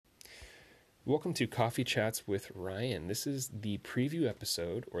Welcome to Coffee Chats with Ryan. This is the preview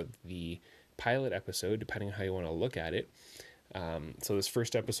episode or the pilot episode, depending on how you want to look at it. So this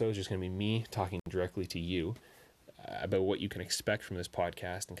first episode is just going to be me talking directly to you about what you can expect from this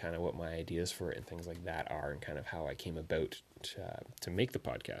podcast and kind of what my ideas for it and things like that are and kind of how I came about to make the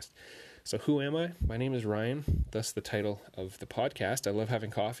podcast. So who am I? My name is Ryan, thus the title of the podcast. I love having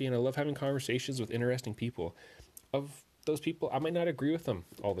coffee and I love having conversations with interesting people. Of those people, I might not agree with them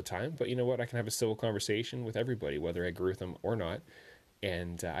all the time, but you know what? I can have a civil conversation with everybody, whether I agree with them or not.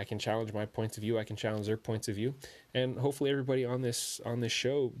 And I can challenge my points of view. I can challenge their points of view. And hopefully everybody on this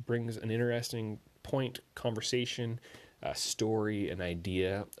show brings an interesting point, conversation, a story, an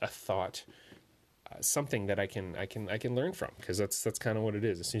idea, a thought, something that I can learn from, because that's kind of what it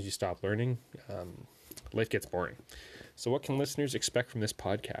is. As soon as you stop learning, life gets boring. So what can listeners expect from this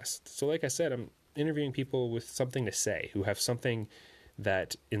podcast? So like I said, I'm interviewing people with something to say, who have something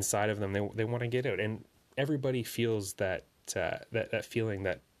that inside of them they want to get out, and everybody feels that feeling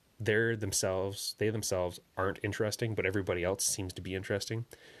that they themselves aren't interesting, but everybody else seems to be interesting.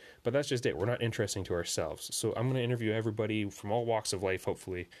 But that's just it. We're not interesting to ourselves. So I'm going to interview everybody from all walks of life,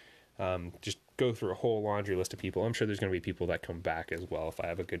 hopefully. Just go through a whole laundry list of people. I'm sure there's going to be people that come back as well if I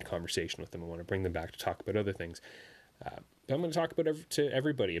have a good conversation with them. I want to bring them back to talk about other things. I'm going to talk to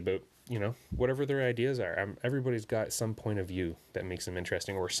everybody about, whatever their ideas are. Everybody's got some point of view that makes them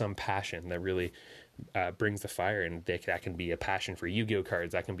interesting, or some passion that really brings the fire. And that can be a passion for Yu-Gi-Oh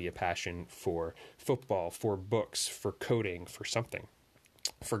cards. That can be a passion for football, for books, for coding, for something,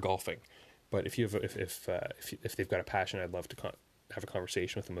 for golfing. But if they've got a passion, I'd love to have a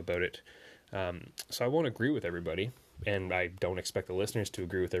conversation with them about it. So I won't agree with everybody, and I don't expect the listeners to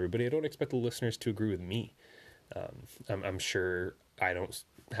agree with everybody. I don't expect the listeners to agree with me. I'm sure I don't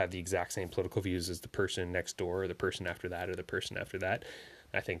have the exact same political views as the person next door, or the person after that, or the person after that.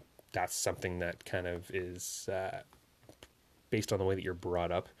 I think that's something that kind of is based on the way that you're brought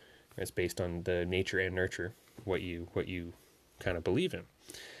up. It's based on the nature and nurture, what you kind of believe in.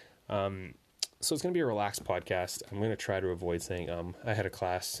 So it's going to be a relaxed podcast. I'm going to try to avoid saying I had a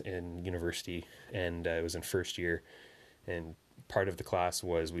class in university, and it was in first year, and part of the class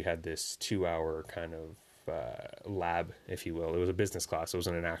was we had this 2-hour kind of lab, if you will. It was a business class. It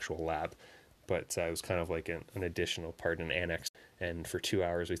wasn't an actual lab, but it was kind of like an additional part, an annex. And for 2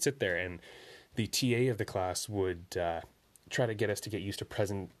 hours we'd sit there, and the TA of the class would try to get us to get used to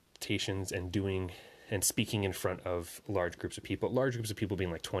presentations and doing and speaking in front of large groups of people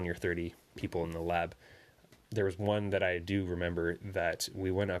being like 20 or 30 people in the lab. There was one that I do remember that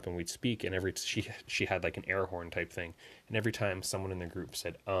we went up and we'd speak, and she had like an air horn type thing, and every time someone in the group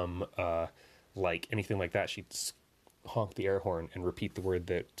said like anything like that, she'd honk the air horn and repeat the word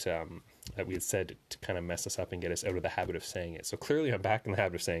that we had said to kind of mess us up and get us out of the habit of saying it. So clearly I'm back in the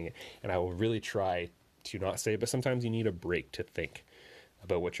habit of saying it, and I will really try to not say it, but sometimes you need a break to think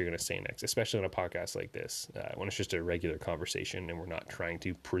about what you're going to say next, especially on a podcast like this, when it's just a regular conversation and we're not trying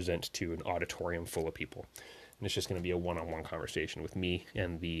to present to an auditorium full of people. And it's just going to be a one-on-one conversation with me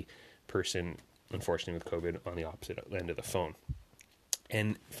and the person, unfortunately with COVID, on the opposite end of the phone.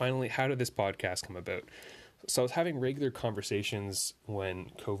 And finally, how did this podcast come about? So I was having regular conversations when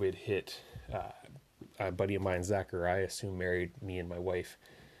COVID hit. A buddy of mine, Zacharias, who married me and my wife,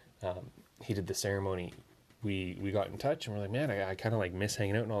 he did the ceremony. We got in touch, and we're like, man, I kind of like miss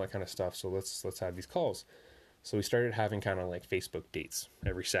hanging out and all that kind of stuff. So let's have these calls. So we started having kind of like Facebook dates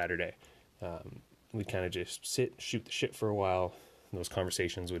every Saturday. We'd kind of just shoot the shit for a while. Those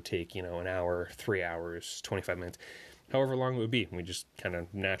conversations would take, an hour, 3 hours, 25 minutes. However long it would be. We just kind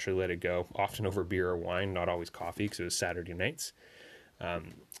of naturally let it go, often over beer or wine, not always coffee, because it was Saturday nights.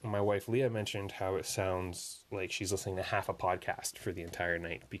 My wife, Leah, mentioned how it sounds like she's listening to half a podcast for the entire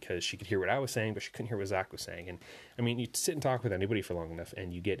night, because she could hear what I was saying, but she couldn't hear what Zach was saying. And I mean, you sit and talk with anybody for long enough,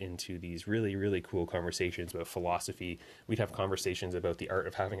 and you get into these really, really cool conversations about philosophy. We'd have conversations about the art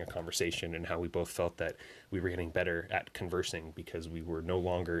of having a conversation, and how we both felt that we were getting better at conversing, because we were no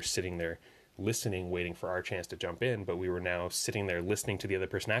longer sitting there listening, waiting for our chance to jump in, but we were now sitting there listening to the other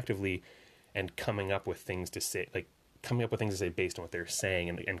person actively and coming up with things to say, based on what they're saying,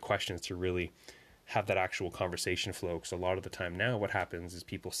 and questions to really have that actual conversation flow. Because a lot of the time now what happens is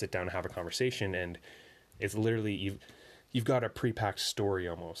people sit down and have a conversation, and it's literally you've got a pre-packed story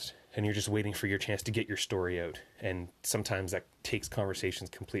almost, and you're just waiting for your chance to get your story out. And sometimes that takes conversations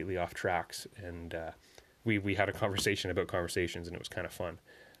completely off tracks. And we had a conversation about conversations, and it was kind of fun.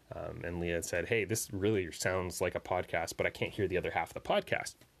 And Leah said, hey, this really sounds like a podcast, but I can't hear the other half of the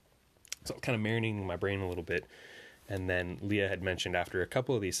podcast. So I'm kind of marinating my brain a little bit. And then Leah had mentioned after a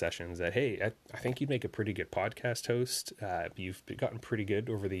couple of these sessions that, hey, I think you'd make a pretty good podcast host. You've gotten pretty good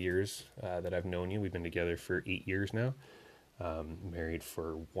over the years that I've known you. We've been together for 8 years now, married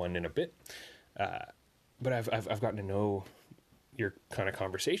for 1 and a bit. But I've gotten to know your kind of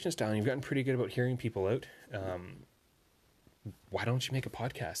conversation style, and you've gotten pretty good about hearing people out. Why don't you make a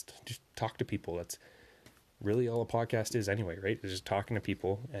podcast? Just talk to people. That's really all a podcast is anyway, right? It's just talking to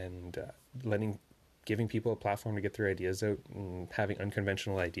people and giving people a platform to get their ideas out, and having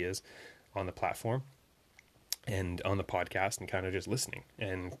unconventional ideas on the platform and on the podcast, and kind of just listening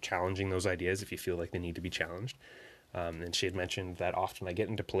and challenging those ideas if you feel like they need to be challenged. And she had mentioned that often I get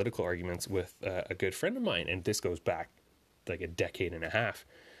into political arguments with a good friend of mine, and this goes back like a decade and a half.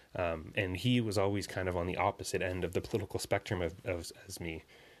 And he was always kind of on the opposite end of the political spectrum as me,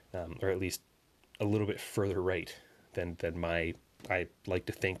 or at least a little bit further right than I like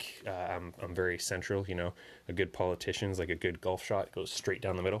to think. I'm very central, a good politician's like a good golf shot. It goes straight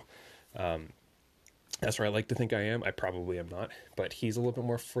down the middle. That's where I like to think I am. I probably am not, but he's a little bit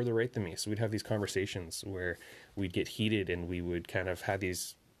more further right than me. So we'd have these conversations where we'd get heated, and we would kind of have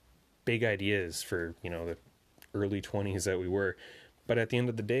these big ideas for, the early 20s that we were. But at the end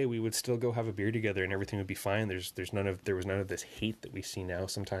of the day, we would still go have a beer together, and everything would be fine. There was none of this hate that we see now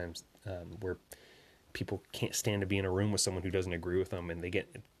sometimes, where people can't stand to be in a room with someone who doesn't agree with them, and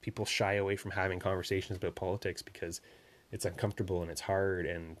people shy away from having conversations about politics because it's uncomfortable and it's hard,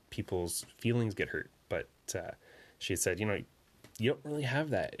 and people's feelings get hurt. But she had said, you don't really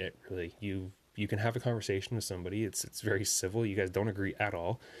have that. You can have a conversation with somebody. It's very civil. You guys don't agree at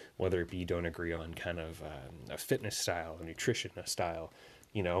all, whether it be you don't agree on kind of a fitness style, a nutrition style,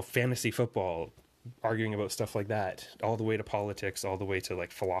 fantasy football, arguing about stuff like that, all the way to politics, all the way to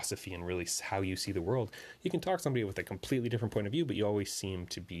like philosophy and really how you see the world. You can talk to somebody with a completely different point of view, but you always seem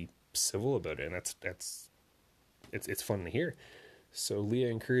to be civil about it, and it's fun to hear. So Leah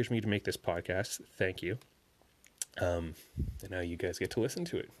encouraged me to make this podcast. Thank you. And now you guys get to listen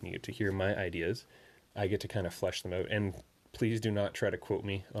to it. You get to hear my ideas. I get to kind of flesh them out. And please do not try to quote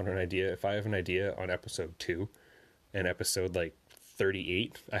me on an idea. If I have an idea on episode 2 and episode like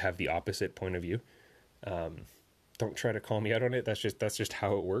 38, I have the opposite point of view. Don't try to call me out on it. That's just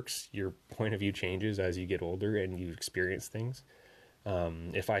how it works. Your point of view changes as you get older and you experience things.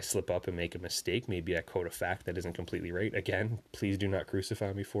 If I slip up and make a mistake, maybe I quote a fact that isn't completely right. Again, please do not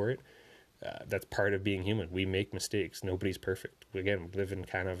crucify me for it. That's part of being human. We make mistakes. Nobody's perfect. Again, we live in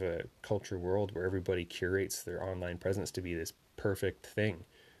kind of a culture world where everybody curates their online presence to be this perfect thing.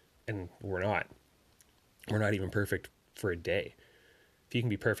 And we're not. We're not even perfect for a day. If you can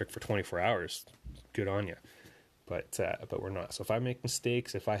be perfect for 24 hours, good on you. But we're not. So if I make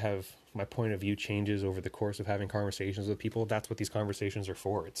mistakes, if I have my point of view changes over the course of having conversations with people, that's what these conversations are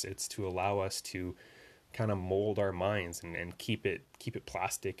for. It's to allow us to kind of mold our minds and keep it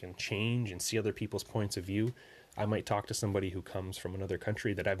plastic and change and see other people's points of view. I might talk to somebody who comes from another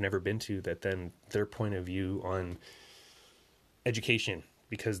country that I've never been to, that then their point of view on education,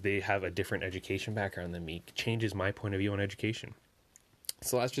 because they have a different education background than me, changes my point of view on education.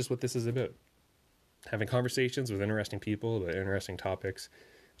 So that's just what this is about. Having conversations with interesting people about interesting topics,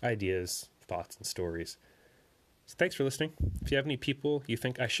 ideas, thoughts, and stories. So thanks for listening. If you have any people you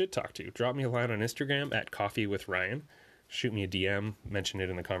think I should talk to, drop me a line on Instagram at Coffee with Ryan. Shoot me a DM, mention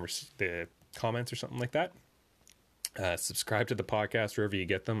it in the comments or something like that. Subscribe to the podcast wherever you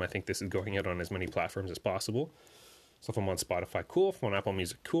get them. I think this is going out on as many platforms as possible. So if I'm on Spotify, cool. If I'm on Apple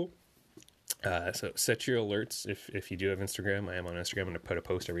Music, cool. So set your alerts. If you do have Instagram, I am on Instagram. I'm going to put a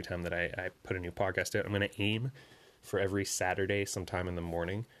post every time that I put a new podcast out. I'm going to aim for every Saturday sometime in the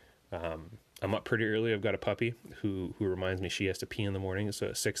morning. I'm up pretty early. I've got a puppy who reminds me she has to pee in the morning. So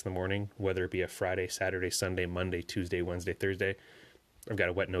at 6 in the morning, whether it be a Friday, Saturday, Sunday, Monday, Tuesday, Wednesday, Thursday, I've got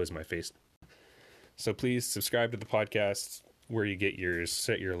a wet nose in my face. So please subscribe to the podcast where you get yours,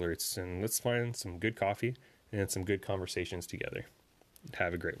 set your alerts, and let's find some good coffee and some good conversations together.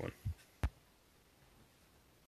 Have a great one.